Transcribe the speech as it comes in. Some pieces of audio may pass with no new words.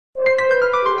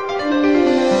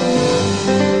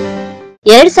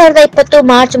2020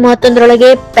 March 31ರೊಳಗೆ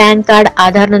PAN card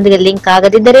ಆಧಾರ್ನೊಂದಿಗೆ link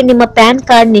ಆಗದಿದ್ದರೆ ನಿಮ್ಮ PAN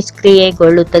card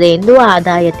ನಿಷ್ಕ್ರಿಯಗೊಳ್ಳುತ್ತದೆ ಎಂದು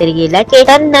ಆದಾಯ ತೆರಿಗೆ ಇಲಾಖೆ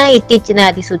ತನ್ನ ಇತ್ತೀಚಿನ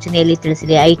ಅಧಿಸೂಚನೆಯಲ್ಲಿ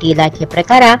ತಿಳಿಸಿದೆ. ಐಟಿ ಇಲಾಖೆ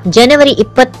ಪ್ರಕಾರ ಜನವರಿ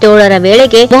 27ರ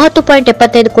ವೇಳೆಗೆ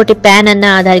 30.75 ಕೋಟಿ ಪ್ಯಾನ್ ಅನ್ನ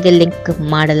ಆಧಾರ್ಗೆ ಲಿಂಕ್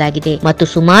ಮಾಡಲಾಗಿದೆ ಮತ್ತು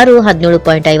ಸುಮಾರು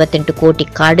 17.58 ಕೋಟಿ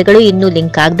ಕಾರ್ಡ್ಗಳು ಇನ್ನೂ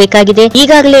ಲಿಂಕ್ ಆಗಬೇಕಾಗಿದೆ.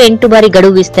 ಈಗಾಗಲೇ 8 ಬಾರಿ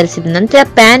ಗಡುವು ವಿಸ್ತರಿಸಿದ ನಂತರ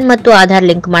ಪ್ಯಾನ್ ಮತ್ತು ಆಧಾರ್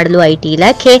ಲಿಂಕ್ ಮಾಡಲು ಐಟಿ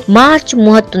ಇಲಾಖೆ ಮಾರ್ಚ್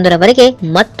 31ರವರೆಗೆ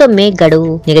ಮತ್ತೊಮ್ಮೆ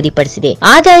ಗಡುವು ನಿಗದಿಪಡಿಸಿದೆ.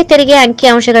 ಆದಾಯ ತೆರಿಗೆ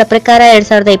ಅಂಕಿಅಂಶಗಳ ಪ್ರಕಾರ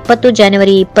 2020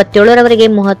 ಜನವರಿ 27ರವರೆಗೆ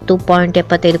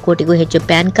 30.75 ಕೋಟಿಗೂ ಹೆಚ್ಚು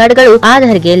ಪ್ಯಾನ್ ಕಾರ್ಡ್ಗಳು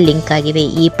ಆಧಾರ್ಗೆ ಲಿಂಕ್ ಆಗಿವೆ.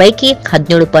 ಈ ಪೈಕಿ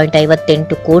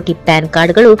 17.58 ಕೋಟಿ ಪ್ಯಾನ್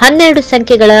ಕಾರ್ಡ್ಗಳು 12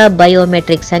 ಸಂಖ್ಯೆಗಳ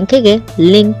ಬಯೋಮೆಟ್ರಿಕ್ ಸಂಖ್ಯೆಗೆ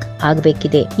ಲಿಂಕ್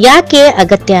ಆಗಬೇಕಿದೆ. ಯಾಕೆ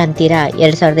ಅಗತ್ಯ ಅಂತೀರಾ?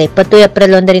 2020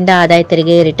 ಏಪ್ರಿಲ್ 1ರಿಂದ ಆದಾಯ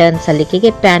ತೆರಿಗೆ ರಿಟರ್ನ್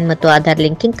ಸಲ್ಲಿಕೆಗೆ ಪ್ಯಾನ್ ಮತ್ತು ಆಧಾರ್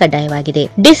ಲಿಂಕಿಂಗ್ ಕಡ್ಡಾಯವಾಗಿದೆ.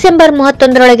 ಡಿಸೆಂಬರ್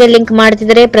 31ರೊಳಗೆ ಲಿಂಕ್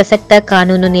ಮಾಡದಿದ್ದರೆ ಪ್ರಸಕ್ತ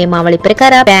ಕಾನೂನು ನಿಯಮಾವಳಿ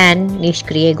ಪ್ರಕಾರ ಪ್ಯಾನ್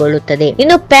ನಿಷ್ಕ್ರಿಯಗೊಳ್ಳುತ್ತದೆ.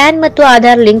 ಇನ್ನು ಪ್ಯಾನ್ ಮತ್ತು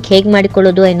ಆಧಾರ್ ಲಿಂಕ್ ಹೇಗೆ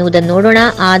ಮಾಡಿಕೊಳ್ಳುವುದು ಎನ್ನುವುದನ್ನು ನೋಡೋಣ.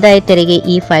 ಆದಾಯ ತೆರಿಗೆ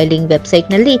ಇ ಫೈಲಿಂಗ್ ವೆಬ್ಸೈಟ್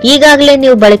ನಲ್ಲಿ ಈಗಾಗಲೇ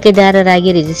ನೀವು ಬಳಕೆದಾರರಾಗಿ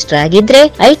ರಿಜಿಸ್ಟರ್ ಆಗಿದ್ರೆ,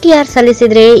 ಐಟಿಆರ್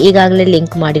ಸಲ್ಲಿಸಿದ್ರೆ ಈಗಾಗಲೇ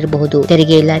ಲಿಂಕ್ ಮಾಡಿರಬಹುದು.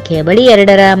 ತೆರಿಗೆ ಇಲಾಖೆಯ ಬಳಿ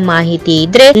ಎರಡರ ಮಾಹಿತಿ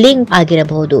ಇದ್ರೆ ಲಿಂಕ್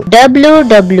ಆಗಿರಬಹುದು.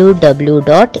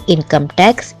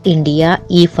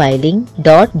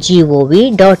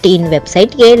 www.incometaxindia.efiling.gov.in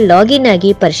ವೆಬ್ಸೈಟ್ ಗೆ ಲಾಗಿನ್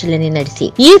ಆಗಿ ಪರಿಶೀಲನೆ ನಡೆಸಿ.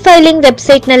 ಇ ಫೈಲಿಂಗ್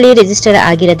ವೆಬ್ಸೈಟ್ ನಲ್ಲಿ ರಿಜಿಸ್ಟರ್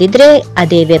ಆಗಿರದಿದ್ರೆ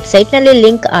ಅದೇ ವೆಬ್ಸೈಟ್ ನಲ್ಲಿ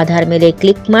ಲಿಂಕ್ ಆಧಾರ್ ಮೇಲೆ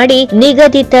ಕ್ಲಿಕ್ ಮಾಡಿ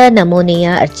ನಿಗದಿತ ನಮೂನೆಯ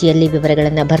ಅರ್ಜಿಯಲ್ಲಿ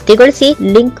ವಿವರಗಳನ್ನು ಭರ್ತಿಗೊಳಿಸಿ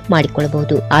ಲಿಂಕ್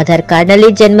ಮಾಡಿಕೊಳ್ಳಬಹುದು. ಆಧಾರ್ ಕಾರ್ಡ್ ನಲ್ಲಿ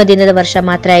ಜನ್ಮದಿನದ ವರ್ಷ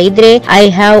ಮಾತ್ರ ಇದ್ರೆ I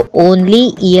have only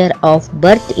year of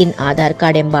birth in Aadhaar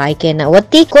card ಎಂಬ ಆಯ್ಕೆಯನ್ನು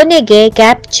ಒತ್ತಿ ಕೊನೆಗೆ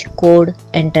ಕ್ಯಾಪ್ಚ್ ಕೋಡ್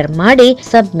ಎಂಟರ್ ಮಾಡಿ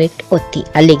ಸಬ್ಮಿಟ್ ಒತ್ತಿ.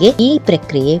 ಅಲ್ಲಿಗೆ ಈ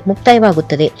ಪ್ರಕ್ರಿಯೆ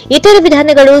ಮುಕ್ತಾಯವಾಗುತ್ತದೆ. ಇತರ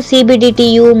ವಿಧಾನಗಳು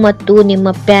ಸಿಬಿಡಿಟಿಯು ಮತ್ತು ನಿಮ್ಮ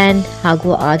ಪ್ಯಾನ್ ಹಾಗೂ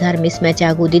ಆಧಾರ್ ಮಿಸ್ ಮ್ಯಾಚ್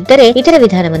ಆಗುವುದಿದ್ದರೆ ಇತರ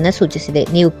ವಿಧಾನವನ್ನ ಸೂಚಿಸಿದೆ.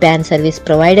 ನೀವು ಪ್ಯಾನ್ ಸರ್ವಿಸ್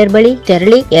ಪ್ರೊವೈಡರ್ ಬಳಿ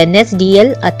ತೆರಳಿ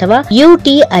ಎನ್ಎಸ್ಡಿಎಲ್ ಅಥವಾ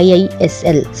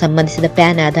ಯುಟಿಐಐಎಸ್ಎಲ್ ಸಂಬಂಧಿಸಿದ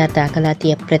ಪ್ಯಾನ್ ಆಧಾರ್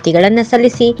ದಾಖಲಾತಿಯ ಪ್ರತಿಗಳನ್ನ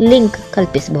ಸಲ್ಲಿಸಿ ಲಿಂಕ್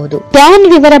ಕಲ್ಪಿಸಬಹುದು. ಪ್ಯಾನ್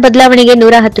ವಿವರ ಬದಲಾವಣೆಗೆ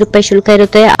 110 ರೂಪಾಯಿ ಶುಲ್ಕ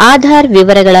ಇರುತ್ತದೆ. ಆಧಾರ್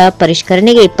ವಿವರಗಳ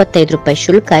ಪರಿಷ್ಕರಣೆಗೆ 25 ರೂಪಾಯಿ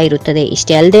ಶುಲ್ಕ ಇರುತ್ತದೆ.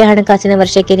 ಇಷ್ಟೇ ಅಲ್ಲದೆ ಹಣಕಾಸಿನ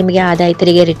ವರ್ಷಕ್ಕೆ ನಿಮಗೆ ಆದಾಯ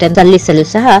ತೆರಿಗೆ ರಿಟರ್ನ್ ಸಲ್ಲಿಸಲು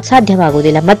ಸಹ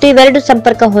ಸಾಧ್ಯವಾಗುವುದಿಲ್ಲ ಮತ್ತು ಇವೆರಡು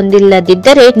ಸಂಪರ್ಕ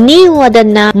ಹೊಂದಿಲ್ಲದಿದ್ದರೆ ನೀವು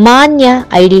ಅದನ್ನ ಮಾನ್ಯ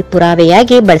ಐಡಿ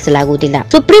ಪುರಾವೆಯಾಗಿ ಬಳಸಲಾಗುವುದಿಲ್ಲ.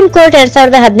 ಸುಪ್ರೀಂ ಕೋರ್ಟ್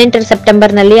 2018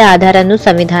 ಸೆಪ್ಟೆಂಬರ್ ನಲ್ಲಿ ಆಧಾರ್ ಅನ್ನು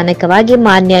ಸಂವಿಧಾನಿಕವಾಗಿ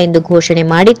ಮಾನ್ಯ ಎಂದು ಘೋಷಣೆ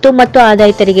ಮಾಡಿತ್ತು ಮತ್ತು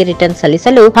ಆದಾಯ ತೆರಿಗೆ ರಿಟರ್ನ್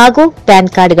ಸಲ್ಲಿಸಲು ಹಾಗೂ ಪ್ಯಾನ್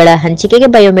ಕಾರ್ಡ್ಗಳ ಹಂಚಿಕೆಗೆ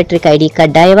ಬಯೋಮೆಟ್ರಿಕ್ ಐಡಿ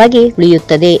ಕಡ್ಡಾಯವಾಗಿ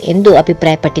ಉಳಿಯುತ್ತದೆ ಎಂದು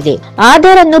ಅಭಿಪ್ರಾಯಪಟ್ಟಿದೆ.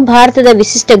 ಆಧಾರ್ ಅನ್ನು ಭಾರತದ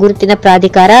ವಿಶಿಷ್ಟ ಗುರುತಿನ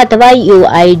ಪ್ರಾಧಿಕಾರ ಅಥವಾ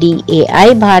ಯುಐಡಿಎಐ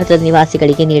ಭಾರತದ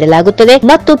ನಿವಾಸಿಗಳಿಗೆ ನೀಡಲಾಗುತ್ತದೆ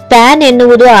ಮತ್ತು ಪ್ಯಾನ್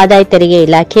ಎನ್ನುವುದು ಆದಾಯ ತೆರಿಗೆ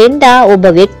ಇಲಾಖೆಯಿಂದ ಒಬ್ಬ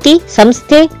ವ್ಯಕ್ತಿ,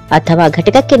 ಸಂಸ್ಥೆ ಅಥವಾ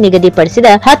ಘಟಕಕ್ಕೆ ನಿಗದಿಪಡಿಸಿದ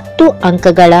 10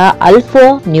 ಅಂಕಗಳ ಅಲ್ಫೋ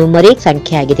ನ್ಯೂಮರಿಕ್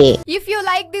ಸಂಖ್ಯೆಯಾಗಿದೆ. If you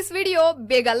like this video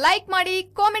ಬೇಗ ಲೈಕ್ ಮಾಡಿ,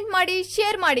 ಕಾಮೆಂಟ್ ಮಾಡಿ,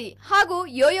 ಶೇರ್ ಮಾಡಿ ಹಾಗೂ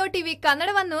ಯೋಯೋ ಟಿವಿ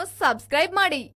ಕನ್ನಡವನ್ನು ಸಬ್ಸ್ಕ್ರೈಬ್ ಮಾಡಿ.